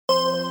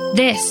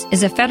This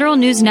is a Federal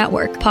News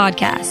Network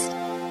podcast.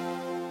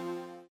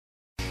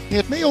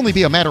 It may only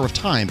be a matter of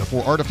time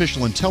before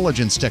artificial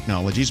intelligence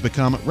technologies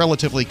become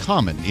relatively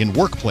common in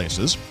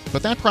workplaces,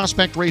 but that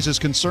prospect raises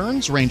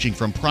concerns ranging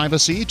from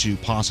privacy to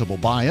possible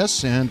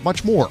bias and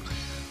much more.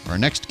 Our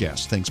next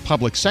guest thinks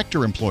public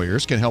sector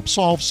employers can help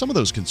solve some of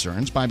those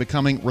concerns by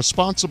becoming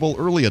responsible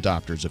early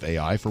adopters of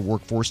AI for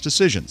workforce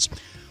decisions.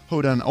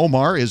 Hodan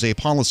Omar is a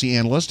policy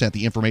analyst at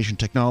the Information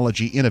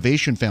Technology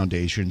Innovation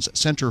Foundation's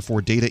Center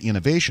for Data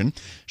Innovation.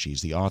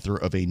 She's the author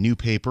of a new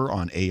paper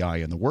on AI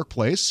in the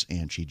workplace,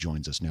 and she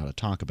joins us now to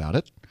talk about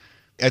it.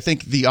 I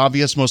think the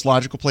obvious, most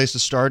logical place to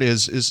start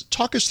is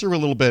talk us through a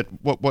little bit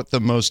what the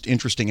most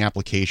interesting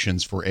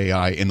applications for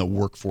AI in the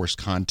workforce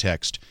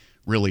context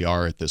really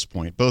are at this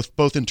point,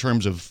 both in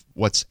terms of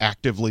what's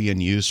actively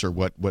in use or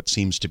what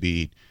seems to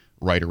be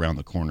right around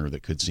the corner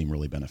that could seem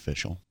really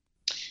beneficial.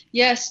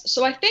 Yes,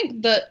 so I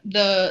think that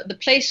the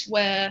place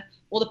where,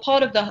 or the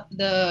part of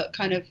the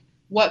kind of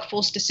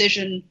workforce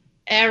decision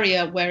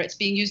area where it's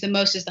being used the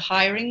most is the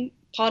hiring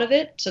part of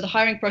it. So the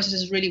hiring process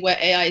is really where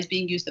AI is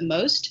being used the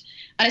most.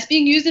 And it's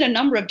being used in a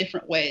number of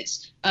different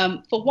ways.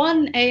 For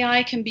one,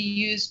 AI can be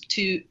used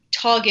to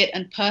target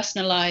and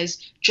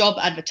personalize job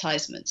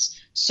advertisements.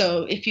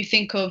 So if you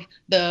think of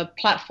the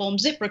platform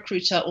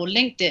ZipRecruiter or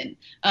LinkedIn,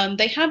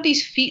 they have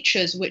these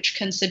features which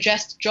can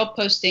suggest job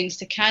postings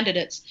to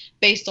candidates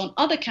based on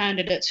other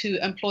candidates who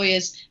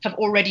employers have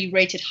already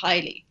rated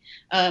highly.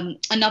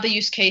 Another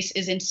use case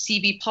is in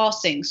CV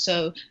parsing.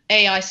 So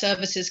AI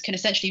services can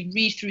essentially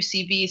read through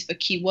CVs for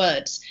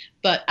keywords.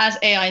 But as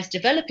AI is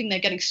developing, they're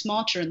getting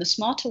smarter, and the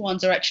smarter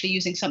ones are actually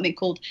using something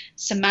called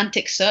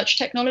semantic search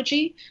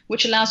technology,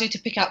 which allows you to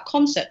pick out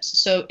concepts.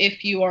 So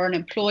if you are an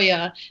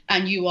employer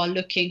and you are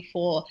looking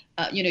for,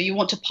 you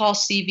want to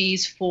parse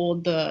CVs for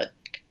the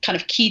kind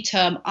of key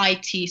term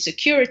IT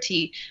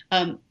security,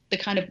 the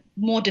kind of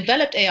more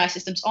developed AI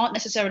systems aren't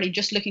necessarily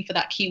just looking for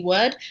that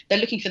keyword, they're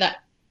looking for that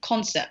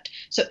concept.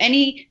 So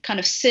any kind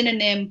of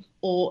synonym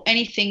or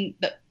anything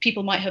that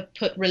people might have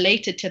put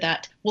related to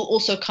that will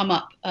also come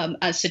up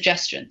as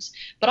suggestions.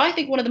 But I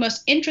think one of the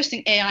most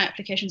interesting AI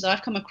applications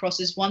I've come across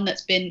is one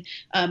that's been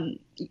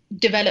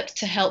developed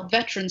to help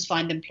veterans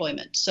find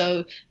employment.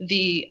 So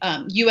the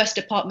US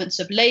Departments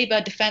of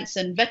Labor, Defense,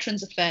 and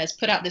Veterans Affairs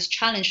put out this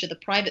challenge to the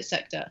private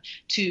sector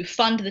to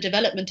fund the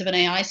development of an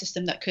AI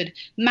system that could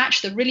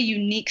match the really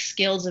unique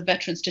skills of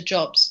veterans to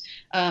jobs.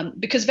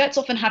 Because vets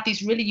often have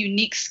these really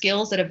unique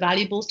skills that are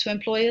valuable to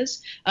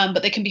employers,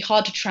 but they can be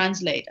hard to translate.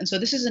 And so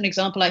this is an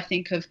example, I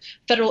think, of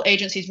federal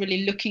agencies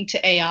really looking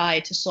to AI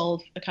to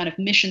solve a kind of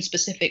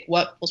mission-specific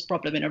workforce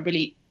problem in a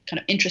really kind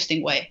of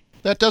interesting way.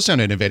 That does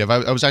sound innovative.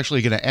 I was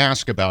actually going to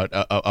ask about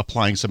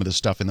applying some of this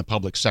stuff in the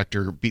public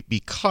sector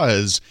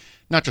because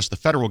not just the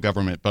federal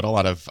government, but a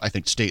lot of, I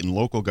think, state and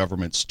local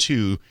governments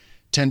too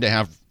tend to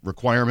have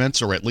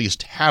requirements or at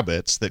least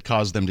habits that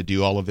cause them to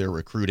do all of their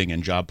recruiting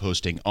and job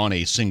posting on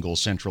a single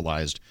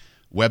centralized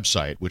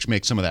website, which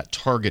makes some of that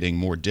targeting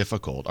more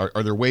difficult.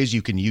 Are there ways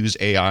you can use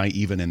AI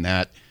even in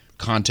that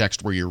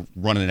context where you're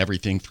running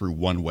everything through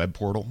one web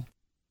portal?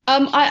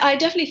 I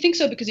definitely think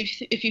so, because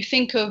if you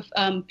think of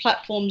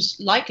platforms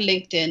like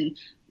LinkedIn,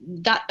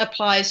 that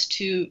applies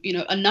to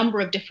a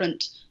number of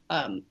different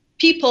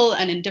people,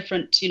 and in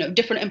different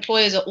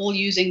employers are all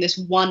using this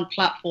one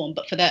platform,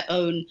 but for their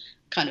own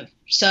kind of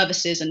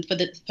services and for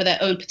their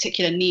own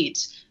particular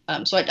needs.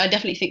 So I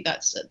definitely think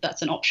that's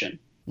an option.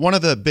 One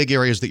of the big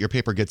areas that your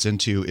paper gets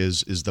into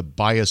is the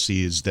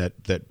biases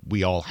that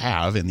we all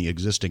have in the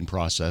existing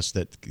process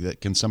that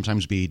can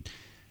sometimes be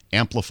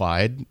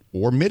amplified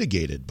or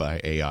mitigated by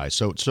AI.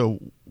 So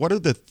what are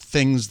the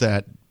things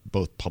that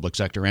both public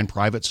sector and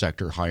private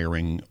sector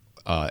hiring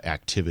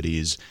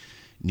activities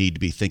need to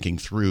be thinking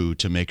through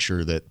to make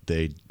sure that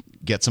they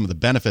get some of the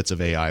benefits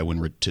of AI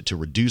to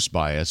reduce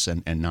bias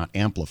and not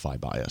amplify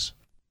bias?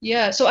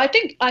 Yeah, so I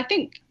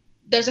think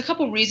there's a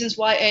couple reasons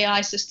why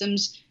AI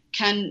systems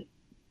can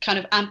kind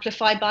of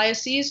amplify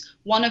biases.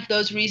 One of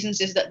those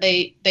reasons is that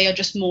they are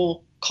just more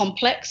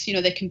complex.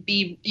 They can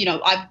be,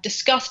 I've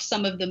discussed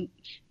some of them,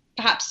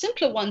 perhaps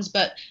simpler ones,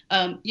 but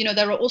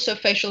there are also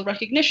facial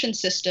recognition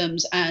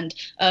systems and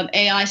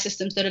AI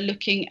systems that are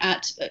looking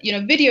at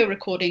video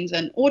recordings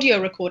and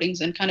audio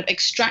recordings and kind of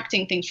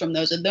extracting things from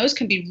those, and those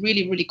can be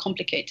really, really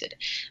complicated.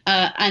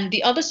 And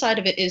the other side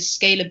of it is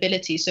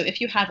scalability. So if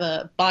you have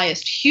a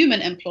biased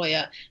human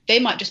employer, they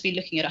might just be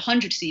looking at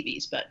 100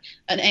 CVs, but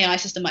an AI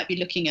system might be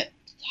looking at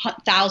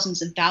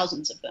thousands and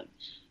thousands of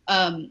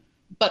them.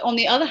 But on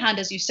the other hand,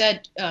 as you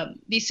said,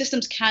 these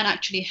systems can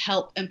actually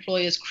help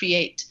employers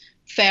create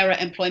fairer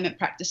employment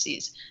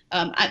practices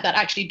that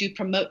actually do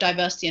promote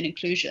diversity and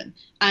inclusion.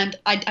 And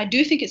I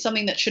do think it's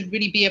something that should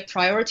really be a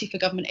priority for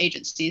government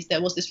agencies.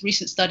 There was this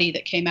recent study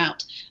that came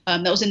out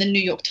that was in the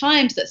New York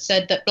Times that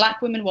said that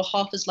Black women were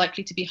half as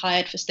likely to be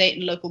hired for state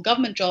and local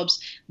government jobs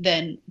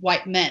than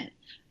white men.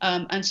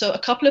 And so a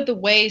couple of the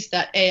ways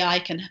that AI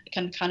can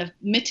kind of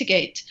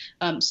mitigate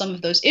some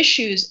of those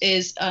issues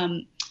is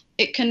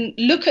it can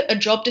look at a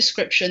job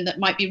description that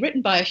might be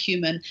written by a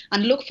human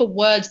and look for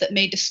words that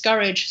may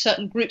discourage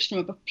certain groups from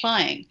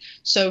applying.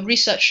 So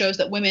research shows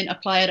that women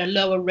apply at a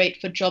lower rate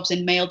for jobs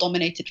in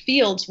male-dominated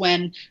fields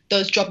when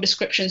those job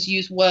descriptions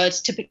use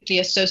words typically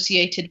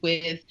associated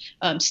with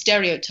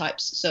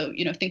stereotypes. So,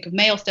 think of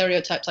male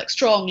stereotypes like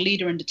strong,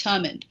 leader, and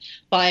determined.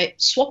 By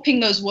swapping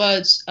those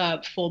words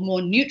for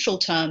more neutral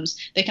terms,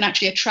 they can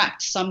actually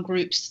attract some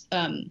groups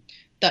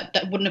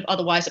that wouldn't have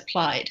otherwise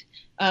applied.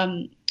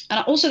 And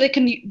also they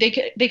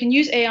can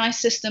use AI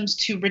systems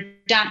to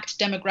redact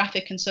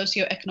demographic and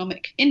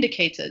socioeconomic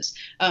indicators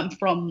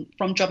from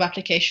job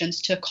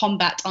applications to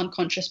combat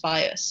unconscious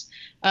bias.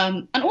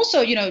 And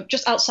also,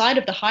 just outside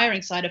of the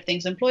hiring side of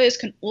things, employers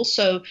can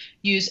also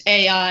use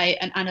AI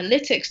and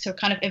analytics to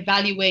kind of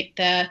evaluate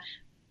their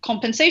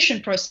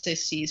compensation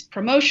processes,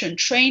 promotion,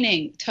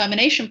 training,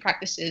 termination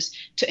practices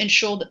to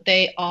ensure that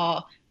they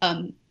are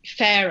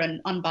fair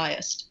and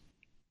unbiased.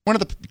 One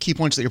of the key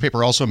points that your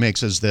paper also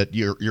makes is that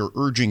you're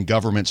urging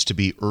governments to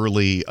be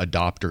early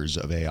adopters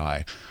of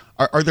AI.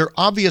 Are there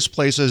obvious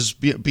places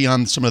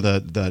beyond some of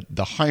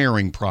the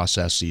hiring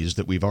processes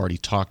that we've already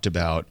talked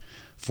about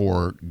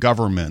for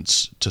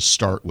governments to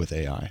start with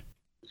AI?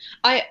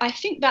 I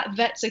think that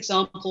VETS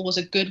example was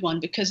a good one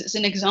because it's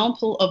an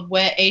example of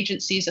where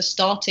agencies are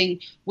starting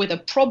with a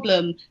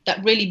problem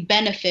that really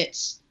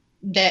benefits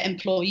their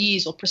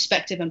employees or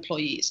prospective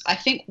employees. I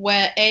think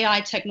where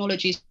AI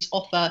technologies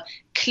offer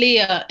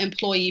clear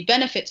employee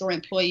benefits or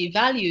employee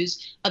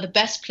values are the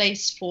best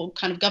place for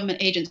kind of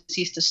government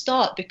agencies to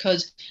start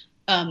because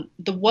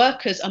the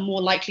workers are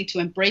more likely to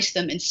embrace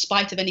them in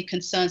spite of any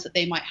concerns that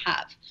they might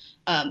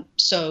have.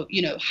 So,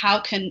 how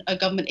can a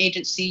government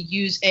agency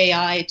use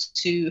AI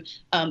to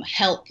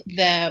help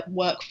their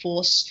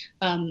workforce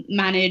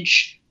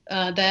manage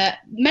their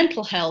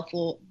mental health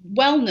or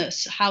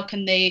wellness? How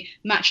can they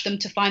match them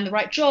to find the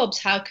right jobs?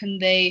 How can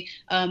they,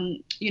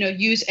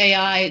 use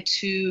AI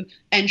to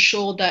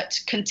ensure that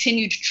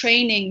continued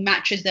training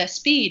matches their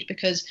speed?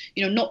 Because,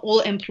 not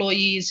all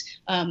employees,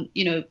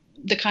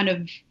 the kind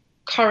of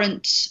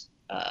current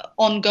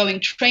ongoing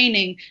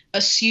training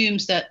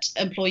assumes that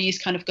employees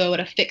kind of go at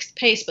a fixed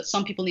pace, but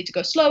some people need to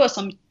go slower,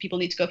 some people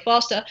need to go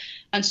faster.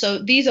 And so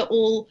these are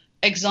all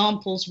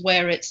examples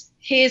where it's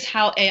here's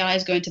how AI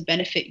is going to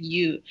benefit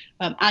you,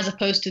 as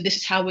opposed to this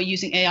is how we're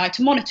using AI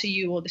to monitor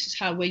you, or this is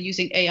how we're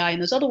using AI in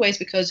those other ways,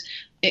 because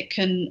it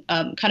can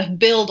kind of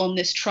build on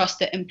this trust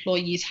that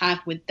employees have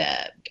with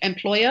their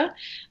employer.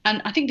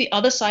 And I think the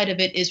other side of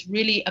it is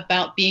really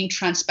about being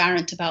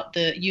transparent about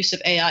the use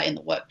of AI in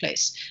the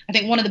workplace. I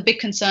think one of the big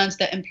concerns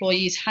that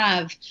employees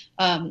have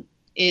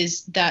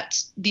is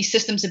that these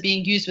systems are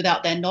being used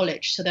without their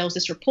knowledge. So there was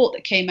this report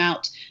that came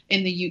out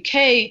in the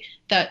UK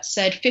that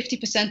said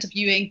 50% of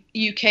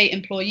UK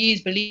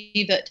employees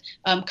believe that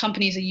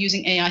companies are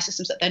using AI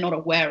systems that they're not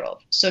aware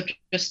of. So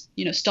just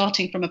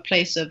starting from a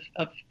place of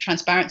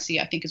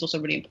transparency, I think, is also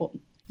really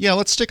important. Yeah,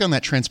 let's stick on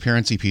that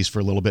transparency piece for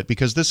a little bit,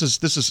 because this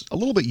is a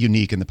little bit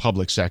unique in the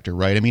public sector,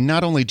 right? I mean,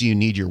 not only do you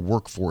need your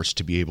workforce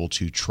to be able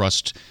to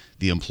trust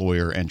the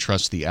employer and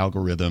trust the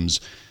algorithms,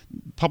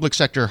 public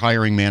sector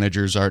hiring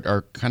managers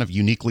are kind of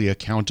uniquely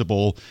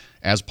accountable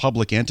as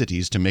public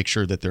entities to make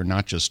sure that they're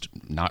not just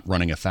not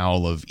running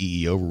afoul of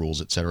EEO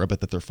rules, et cetera,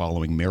 but that they're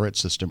following merit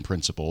system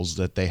principles,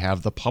 that they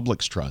have the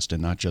public's trust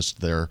and not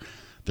just their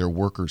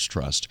workers'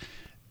 trust.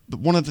 But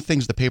one of the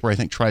things the paper, I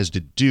think, tries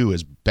to do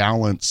is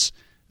balance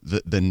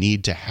the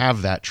need to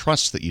have that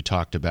trust that you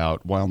talked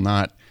about while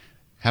not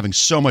having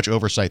so much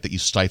oversight that you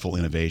stifle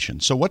innovation.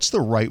 So what's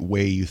the right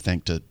way, you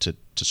think, to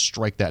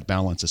strike that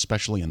balance,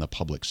 especially in the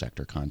public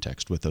sector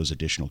context, with those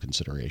additional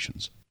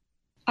considerations?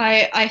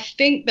 I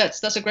think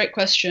that's a great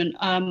question.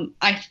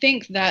 I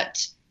think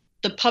that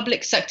the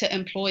public sector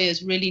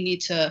employers really need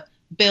to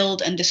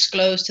build and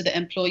disclose to the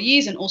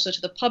employees and also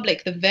to the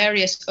public the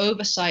various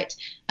oversight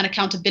and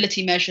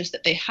accountability measures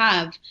that they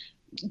have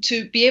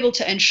to be able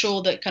to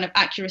ensure the kind of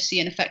accuracy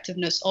and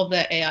effectiveness of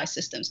their AI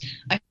systems.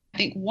 I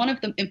think one of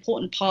the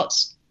important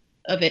parts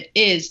of it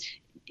is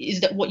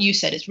that what you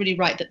said is really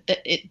right,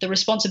 that the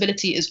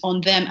responsibility is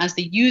on them as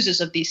the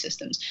users of these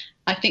systems.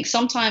 I think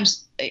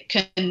sometimes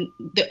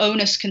the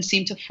onus can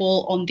seem to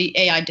fall on the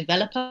AI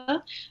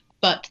developer,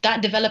 but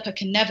that developer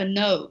can never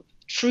know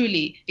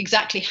truly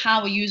exactly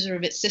how a user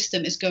of its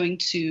system is going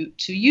to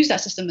use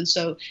that system. And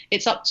so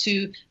it's up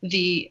to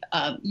the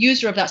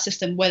user of that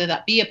system, whether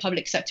that be a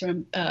public sector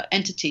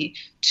entity,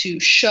 to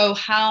show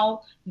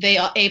how they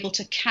are able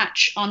to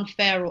catch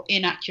unfair or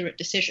inaccurate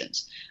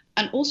decisions.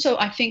 And also,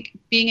 I think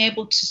being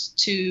able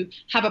to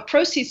have a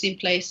process in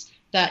place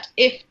that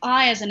if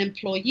I, as an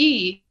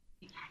employee,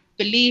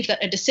 believe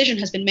that a decision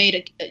has been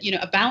made,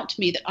 about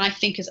me that I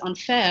think is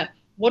unfair,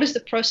 what is the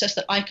process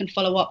that I can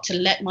follow up to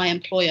let my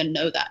employer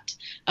know that?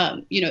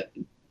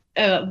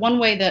 One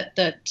way that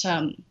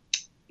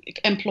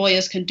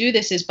employers can do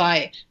this is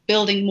by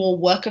building more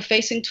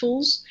worker-facing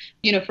tools.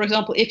 For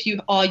example, if you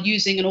are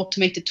using an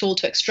automated tool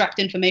to extract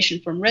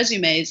information from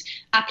resumes,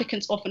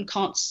 applicants often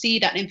can't see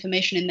that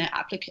information in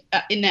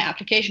their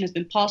application has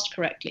been passed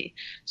correctly.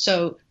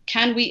 So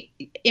can we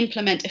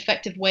implement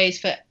effective ways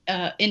for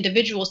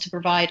individuals to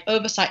provide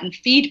oversight and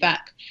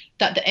feedback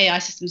that the AI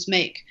systems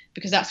make?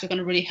 Because that's going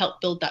to really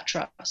help build that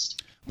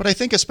trust. But I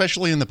think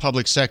especially in the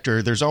public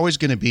sector, there's always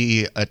going to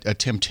be a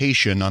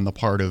temptation on the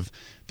part of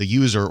the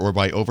user or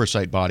by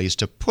oversight bodies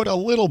to put a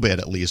little bit,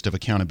 at least, of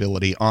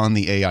accountability on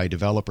the AI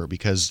developer,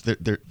 because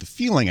the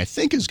feeling, I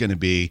think, is going to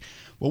be,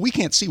 well, we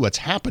can't see what's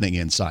happening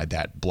inside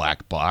that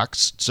black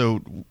box,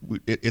 so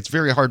it's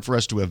very hard for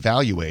us to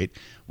evaluate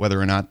whether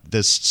or not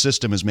this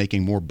system is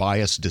making more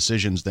biased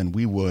decisions than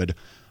we would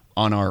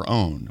on our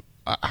own.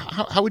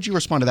 How would you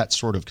respond to that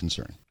sort of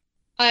concern?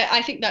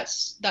 I think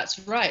that's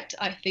right.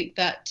 I think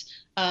that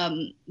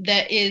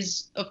there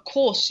is, of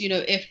course,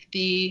 if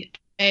the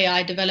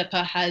AI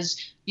developer has,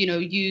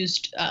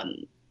 used,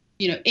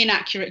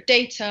 inaccurate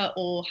data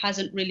or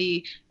hasn't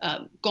really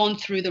gone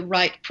through the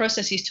right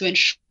processes to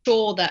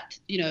ensure that,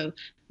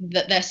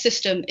 that their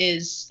system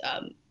is,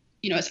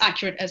 as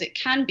accurate as it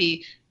can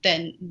be,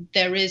 then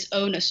there is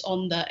onus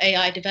on the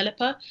AI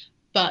developer.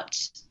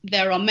 But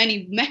there are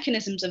many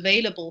mechanisms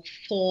available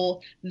for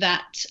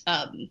that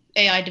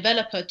AI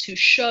developer to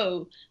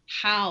show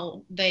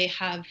how they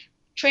have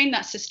trained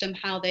that system,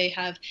 how they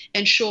have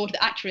ensured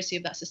the accuracy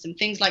of that system,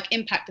 things like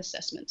impact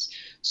assessments.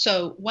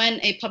 So when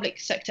a public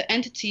sector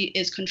entity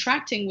is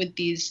contracting with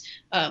these,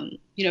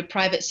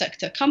 private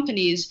sector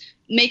companies,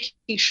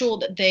 making sure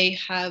that they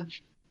have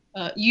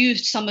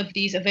used some of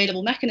these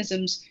available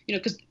mechanisms,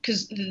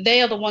 because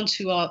they are the ones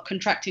who are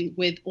contracting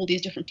with all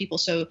these different people.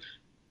 So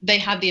they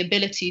have the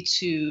ability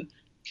to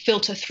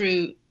filter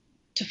through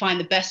to find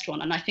the best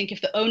one. And I think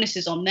if the onus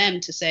is on them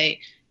to say,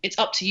 it's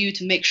up to you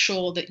to make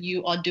sure that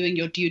you are doing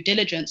your due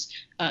diligence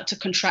to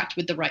contract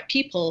with the right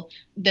people,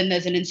 then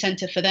there's an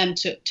incentive for them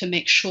to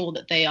make sure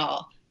that they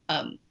are,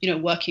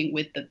 working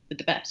with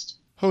the best.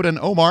 Hoden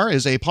Omar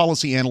is a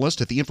policy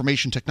analyst at the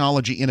Information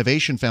Technology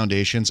Innovation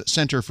Foundation's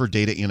Center for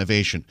Data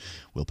Innovation.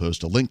 We'll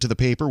post a link to the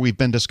paper we've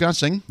been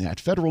discussing at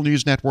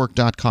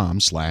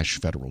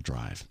federalnewsnetwork.com/Federal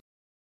Drive.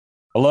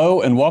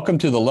 Hello, and welcome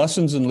to the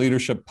Lessons in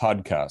Leadership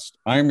podcast.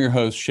 I am your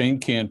host, Shane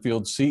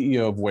Canfield,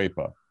 CEO of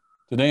WEPA.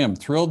 Today, I'm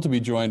thrilled to be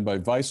joined by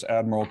Vice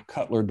Admiral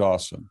Cutler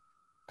Dawson.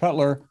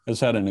 Cutler has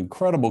had an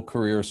incredible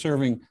career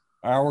serving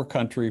our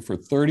country for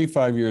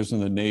 35 years in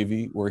the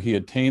Navy, where he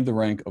attained the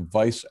rank of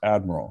Vice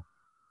Admiral.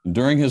 And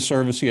during his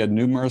service, he had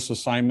numerous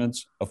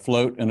assignments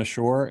afloat and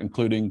ashore,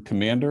 including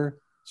Commander,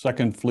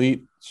 2nd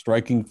Fleet,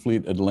 Striking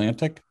Fleet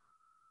Atlantic,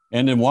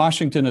 and in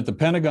Washington at the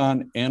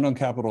Pentagon and on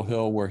Capitol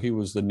Hill, where he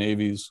was the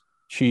Navy's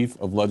Chief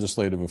of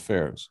Legislative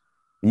Affairs.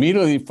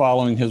 Immediately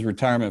following his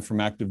retirement from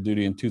active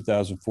duty in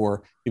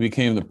 2004, he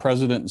became the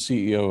president and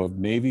CEO of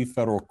Navy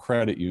Federal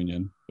Credit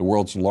Union, the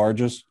world's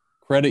largest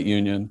credit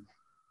union,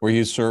 where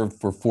he served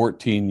for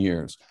 14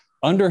 years.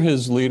 Under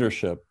his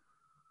leadership,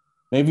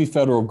 Navy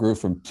Federal grew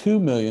from 2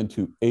 million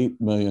to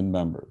 8 million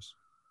members.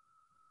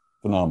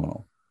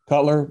 Phenomenal.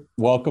 Cutler,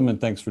 welcome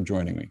and thanks for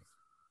joining me.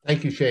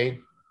 Thank you,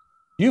 Shane.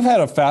 You've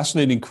had a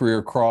fascinating career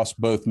across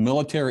both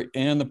military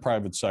and the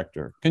private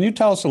sector. Can you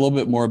tell us a little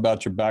bit more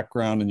about your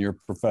background and your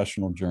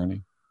professional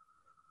journey?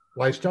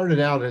 Well, I started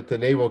out at the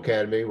Naval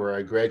Academy, where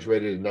I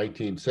graduated in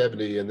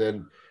 1970, and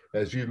then,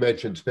 as you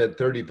mentioned, spent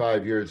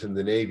 35 years in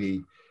the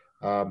Navy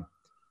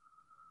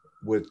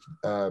with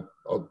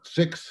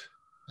 6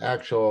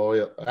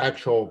 actual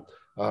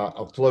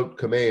afloat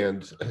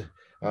commands.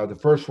 The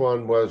first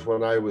one was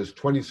when I was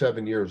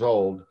 27 years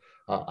old.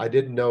 I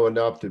didn't know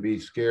enough to be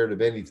scared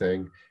of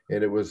anything,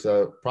 and it was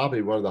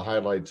probably one of the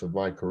highlights of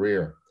my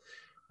career.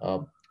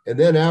 And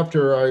then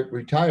after I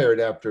retired,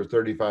 after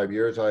 35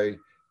 years, I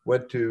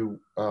went to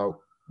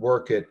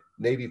work at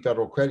Navy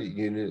Federal Credit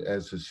Union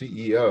as the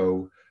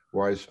CEO,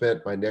 where I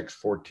spent my next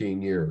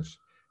 14 years.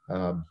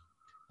 I'm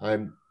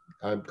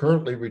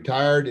currently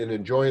retired and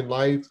enjoying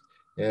life,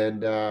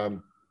 and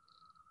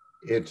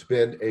it's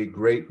been a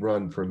great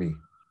run for me.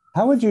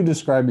 How would you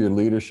describe your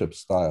leadership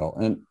style,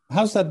 and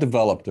how's that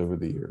developed over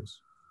the years?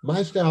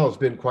 My style has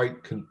been quite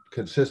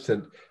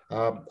consistent.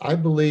 I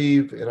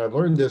believe, and I've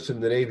learned this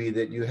in the Navy,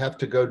 that you have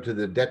to go to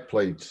the deck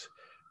plates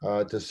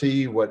to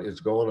see what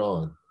is going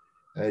on.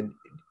 And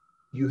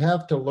you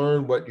have to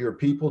learn what your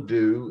people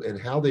do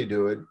and how they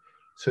do it,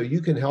 so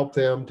you can help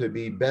them to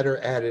be better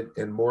at it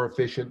and more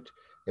efficient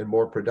and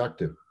more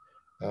productive.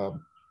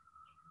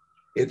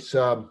 It's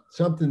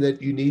something that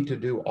you need to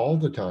do all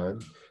the time.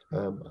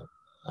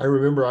 I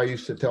remember I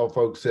used to tell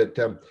folks that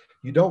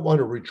you don't want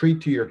to retreat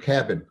to your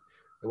cabin.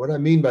 And what I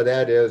mean by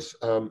that is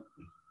the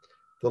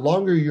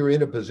longer you're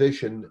in a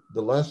position,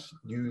 the less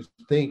you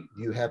think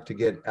you have to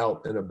get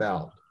out and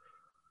about.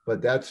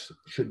 But that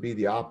should be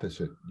the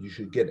opposite. You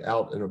should get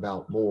out and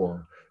about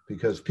more,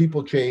 because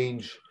people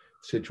change,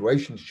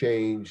 situations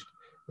change,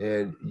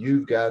 and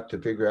you've got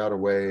to figure out a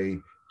way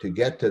to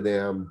get to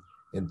them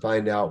and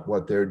find out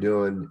what they're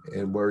doing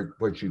and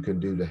what you can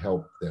do to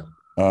help them.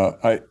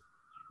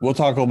 We'll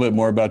talk a little bit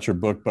more about your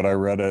book, but I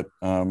read it,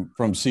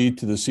 From C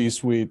to the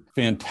C-Suite.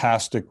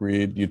 Fantastic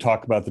read. You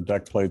talk about the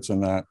deck plates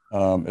in that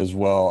as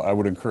well. I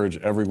would encourage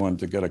everyone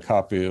to get a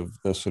copy of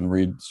this and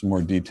read some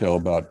more detail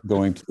about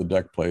going to the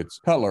deck plates.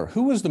 Cutler,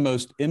 who was the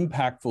most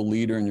impactful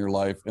leader in your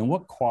life, and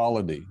what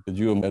quality did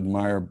you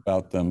admire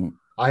about them?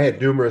 I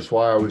had numerous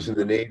while I was in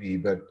the Navy,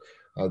 but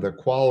the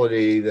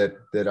quality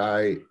that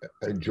I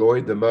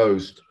enjoyed the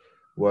most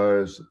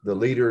was the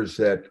leaders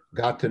that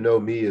got to know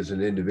me as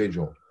an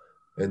individual,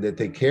 and that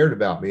they cared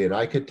about me. And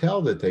I could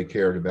tell that they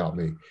cared about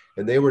me.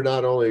 And they were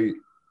not only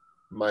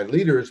my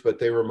leaders, but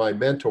they were my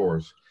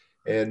mentors.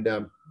 And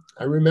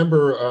I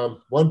remember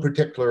one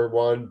particular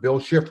one, Bill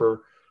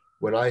Schiffer,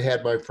 when I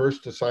had my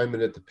first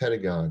assignment at the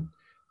Pentagon.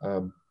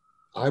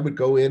 I would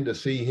go in to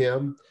see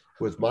him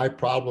with my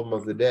problem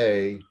of the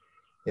day.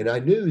 And I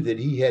knew that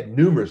he had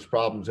numerous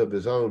problems of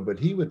his own, but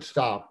he would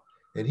stop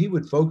and he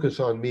would focus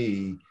on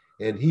me,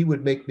 and he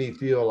would make me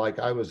feel like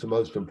I was the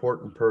most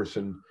important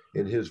person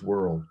in his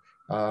world.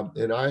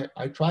 And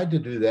I tried to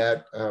do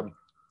that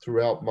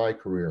throughout my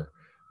career,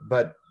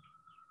 but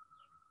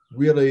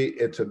really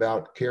it's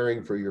about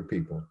caring for your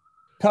people.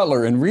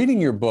 Cutler, in reading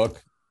your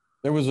book,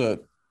 there was a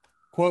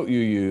quote you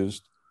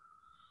used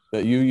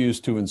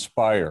to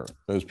inspire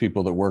those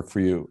people that work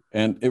for you.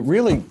 And it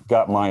really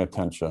got my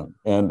attention.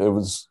 And it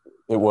was,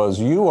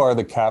 you are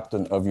the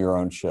captain of your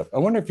own ship. I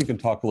wonder if you can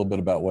talk a little bit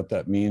about what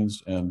that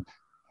means and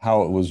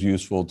how it was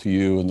useful to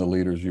you and the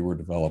leaders you were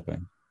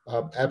developing.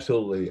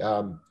 Absolutely.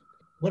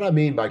 What I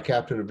mean by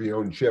captain of your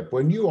own ship,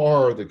 when you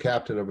are the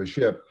captain of a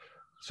ship,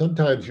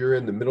 sometimes you're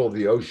in the middle of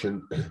the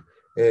ocean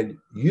and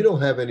you don't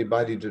have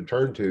anybody to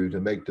turn to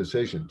make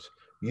decisions.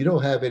 You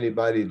don't have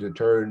anybody to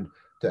turn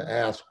to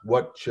ask,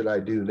 what should I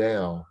do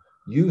now?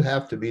 You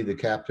have to be the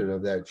captain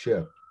of that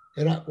ship.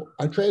 And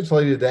I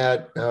translated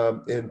that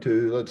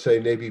into, let's say,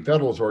 Navy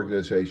Federal's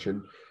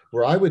organization,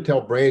 where I would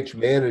tell branch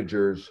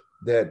managers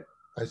that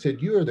I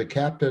said, you are the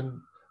captain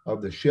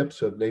of the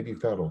ships of Navy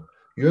Federal.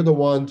 You're the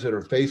ones that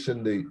are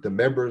facing the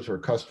members or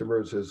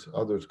customers, as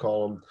others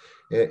call them,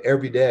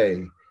 every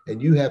day.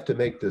 And you have to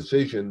make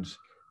decisions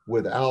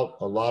without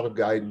a lot of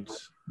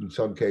guidance in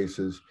some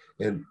cases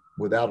and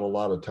without a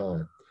lot of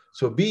time.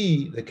 So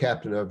be the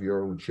captain of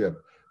your own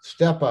ship.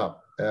 Step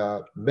up,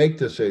 make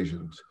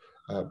decisions,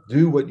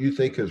 do what you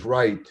think is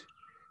right,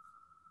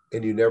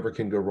 and you never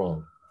can go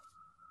wrong.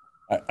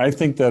 I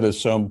think that is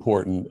so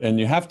important. And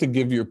you have to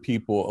give your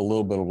people a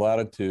little bit of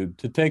latitude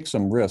to take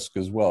some risk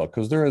as well,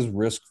 because there is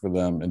risk for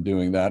them in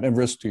doing that and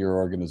risk to your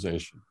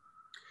organization.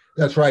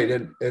 That's right.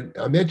 And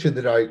I mentioned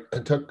that I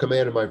took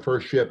command of my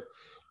first ship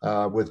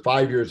with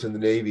 5 years in the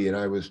Navy, and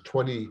I was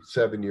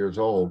 27 years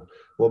old.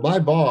 Well, my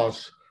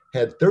boss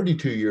had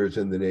 32 years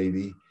in the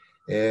Navy,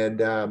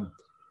 and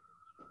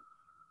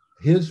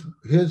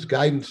his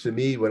guidance to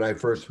me when I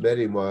first met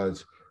him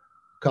was,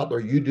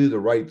 Cutler, you do the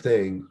right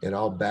thing and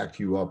I'll back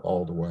you up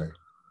all the way.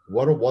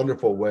 What a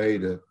wonderful way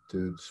to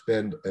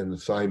spend an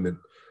assignment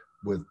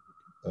with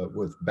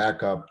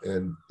backup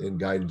and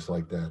guidance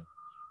like that.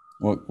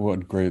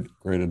 What great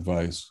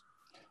advice.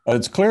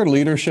 It's clear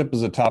leadership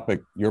is a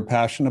topic you're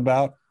passionate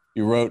about.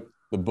 You wrote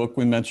the book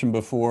we mentioned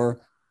before,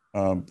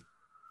 From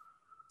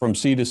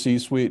C to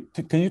C-Suite.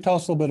 Can you tell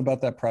us a little bit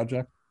about that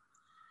project?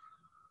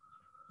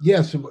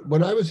 Yes,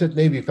 when I was at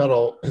Navy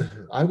Federal,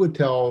 I would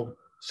tell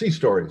sea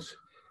stories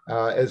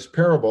as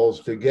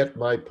parables to get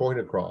my point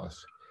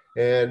across.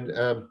 And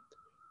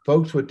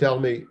folks would tell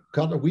me,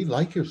 Cutler, we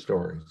like your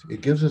stories.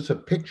 It gives us a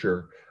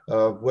picture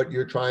of what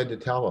you're trying to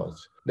tell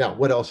us. Now,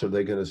 what else are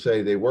they going to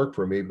say? They work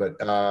for me, but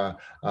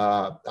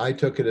I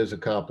took it as a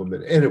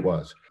compliment, and it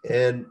was.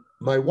 And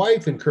my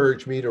wife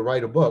encouraged me to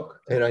write a book,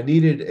 and I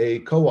needed a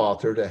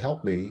co-author to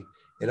help me.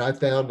 And I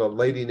found a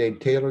lady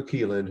named Taylor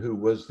Keelan, who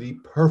was the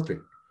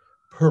perfect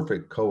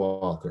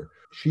co-author.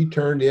 She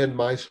turned in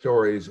my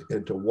stories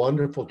into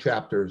wonderful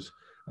chapters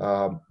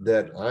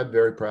that I'm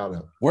very proud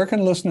of. Where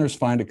can listeners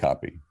find a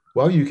copy?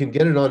 Well, you can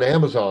get it on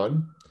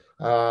Amazon,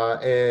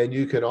 and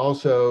you can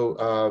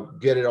also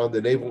get it on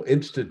the Naval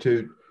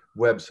Institute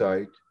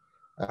website.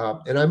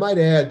 And I might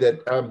add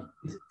that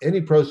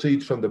any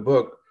proceeds from the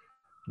book,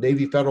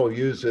 Navy Federal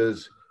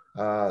uses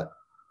to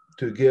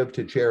give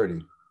to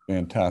charity.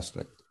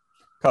 Fantastic.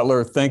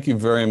 Cutler, thank you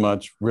very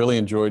much. Really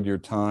enjoyed your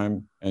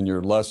time and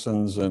your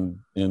lessons in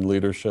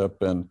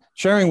leadership and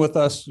sharing with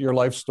us your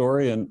life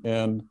story.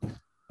 And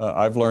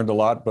I've learned a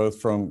lot, both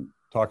from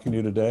talking to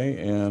you today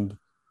and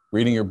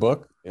reading your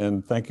book.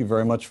 And thank you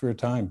very much for your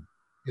time.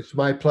 It's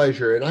my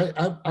pleasure.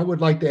 And I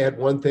would like to add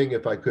one thing,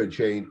 if I could,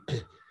 Shane.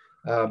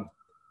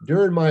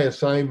 During my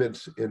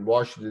assignments in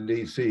Washington,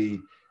 D.C.,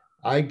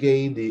 I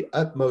gained the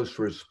utmost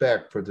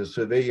respect for the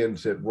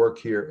civilians that work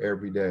here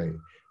every day.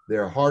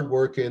 They're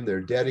hardworking,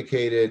 they're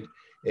dedicated,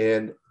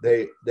 and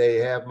they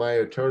have my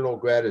eternal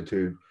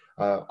gratitude.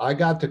 I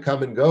got to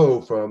come and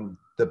go from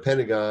the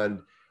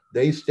Pentagon.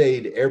 They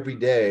stayed every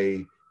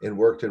day and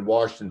worked in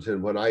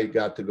Washington when I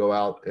got to go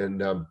out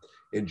and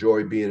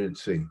enjoy being at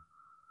sea.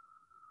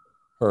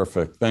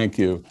 Perfect. Thank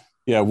you.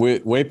 Yeah,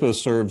 WEPA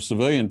serves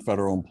civilian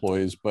federal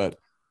employees, but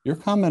your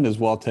comment is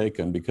well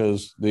taken,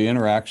 because the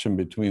interaction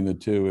between the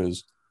two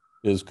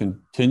is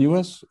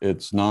continuous,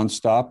 it's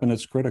nonstop, and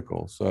it's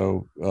critical.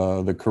 So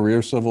the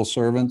career civil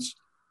servants,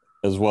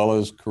 as well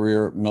as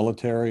career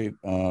military,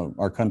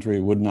 our country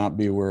would not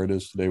be where it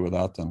is today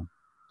without them.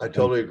 I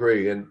totally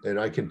agree. And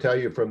I can tell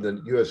you from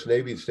the U.S.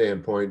 Navy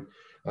standpoint,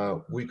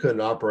 we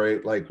couldn't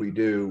operate like we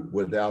do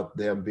without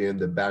them being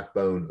the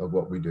backbone of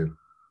what we do.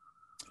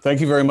 Thank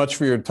you very much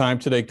for your time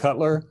today,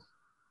 Cutler.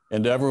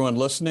 And to everyone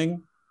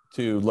listening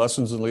to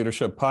Lessons in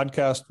Leadership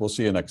podcast, we'll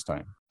see you next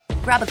time.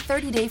 Grab a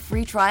 30-day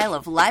free trial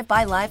of Live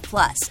by Live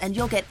Plus, and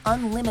you'll get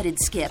unlimited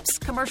skips,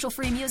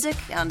 commercial-free music,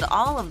 and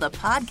all of the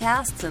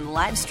podcasts and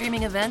live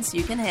streaming events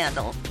you can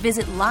handle.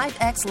 Visit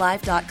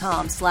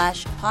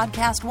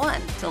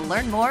livexlive.com/podcast1 to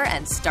learn more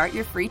and start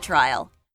your free trial.